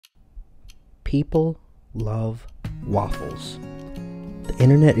People love waffles. The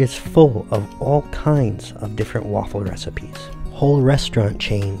internet is full of all kinds of different waffle recipes. Whole restaurant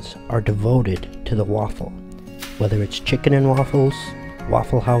chains are devoted to the waffle. Whether it's chicken and waffles,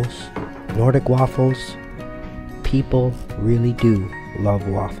 Waffle House, Nordic waffles, people really do love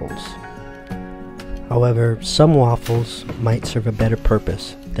waffles. However, some waffles might serve a better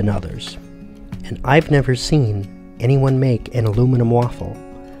purpose than others. And I've never seen anyone make an aluminum waffle,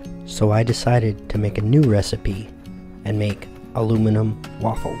 so I decided to make a new recipe and make aluminum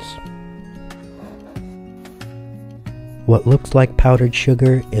waffles. What looks like powdered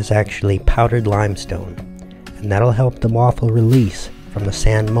sugar is actually powdered limestone, and that'll help the waffle release from the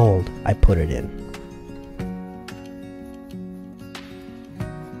sand mold I put it in.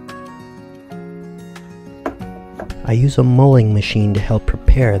 I use a mulling machine to help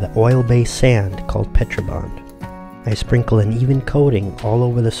prepare the oil-based sand called Petrobond. I sprinkle an even coating all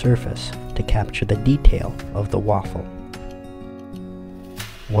over the surface to capture the detail of the waffle.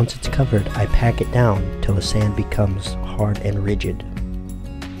 Once it's covered, I pack it down till the sand becomes hard and rigid.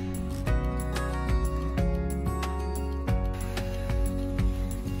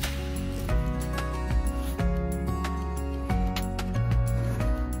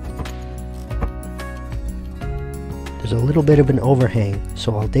 There's a little bit of an overhang,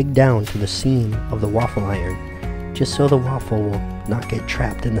 so I'll dig down to the seam of the waffle iron, just so the waffle will not get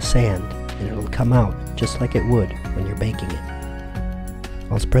trapped in the sand, and it'll come out just like it would when you're baking it.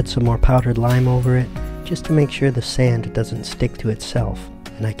 I'll spread some more powdered lime over it, just to make sure the sand doesn't stick to itself,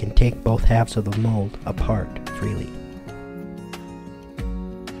 and I can take both halves of the mold apart freely.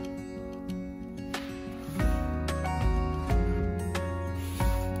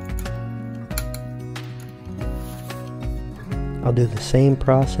 I'll do the same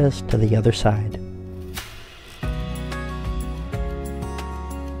process to the other side.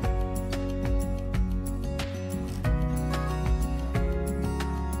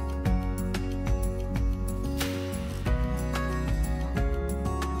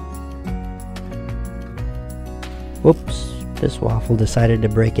 Whoops, this waffle decided to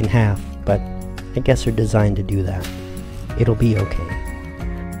break in half, but I guess they're designed to do that. It'll be okay.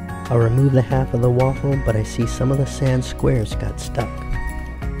 I'll remove the half of the waffle, but I see some of the sand squares got stuck.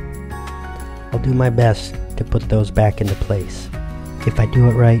 I'll do my best to put those back into place. If I do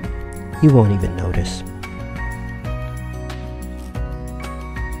it right, you won't even notice.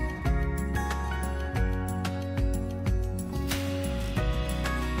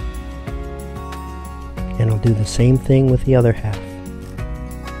 And I'll do the same thing with the other half.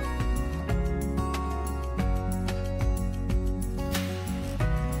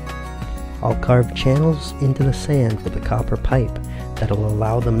 I'll carve channels into the sand with a copper pipe that'll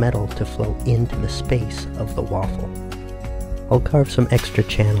allow the metal to flow into the space of the waffle. I'll carve some extra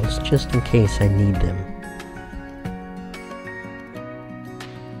channels just in case I need them.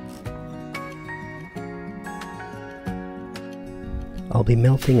 I'll be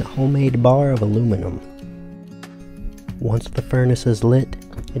melting a homemade bar of aluminum. Once the furnace is lit,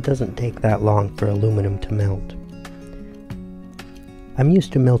 it doesn't take that long for aluminum to melt. I'm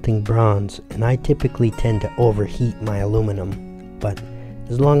used to melting bronze, and I typically tend to overheat my aluminum, but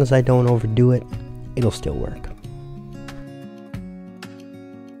as long as I don't overdo it, it'll still work.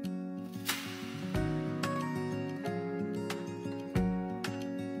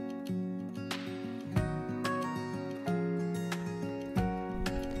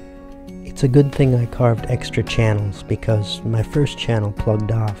 It's a good thing I carved extra channels because my first channel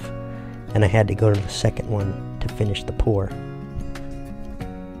plugged off, and I had to go to the second one to finish the pour.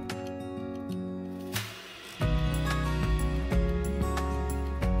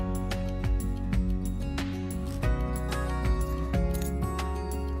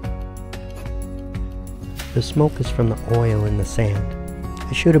 The smoke is from the oil in the sand.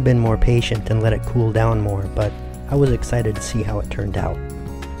 I should have been more patient and let it cool down more, but I was excited to see how it turned out.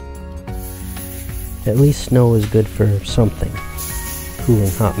 At least snow is good for something,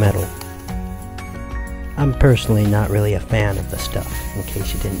 cooling hot metal. I'm personally not really a fan of the stuff, in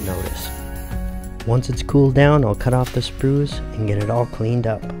case you didn't notice. Once it's cooled down, I'll cut off the sprues and get it all cleaned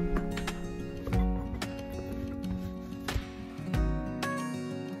up.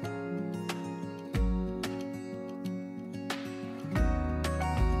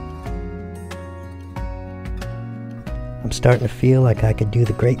 I'm starting to feel like I could do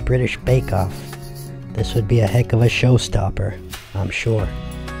the Great British Bake Off. This would be a heck of a showstopper, I'm sure.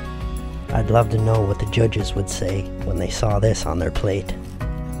 I'd love to know what the judges would say when they saw this on their plate.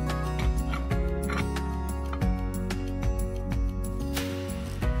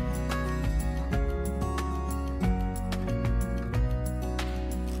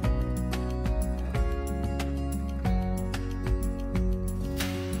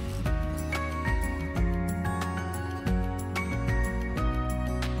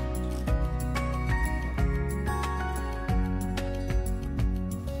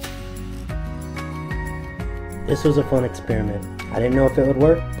 This was a fun experiment. I didn't know if it would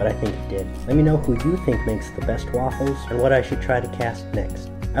work, but I think it did. Let me know who you think makes the best waffles and what I should try to cast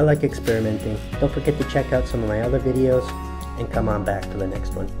next. I like experimenting. Don't forget to check out some of my other videos and come on back to the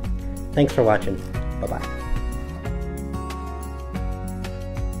next one. Thanks for watching. Bye-bye.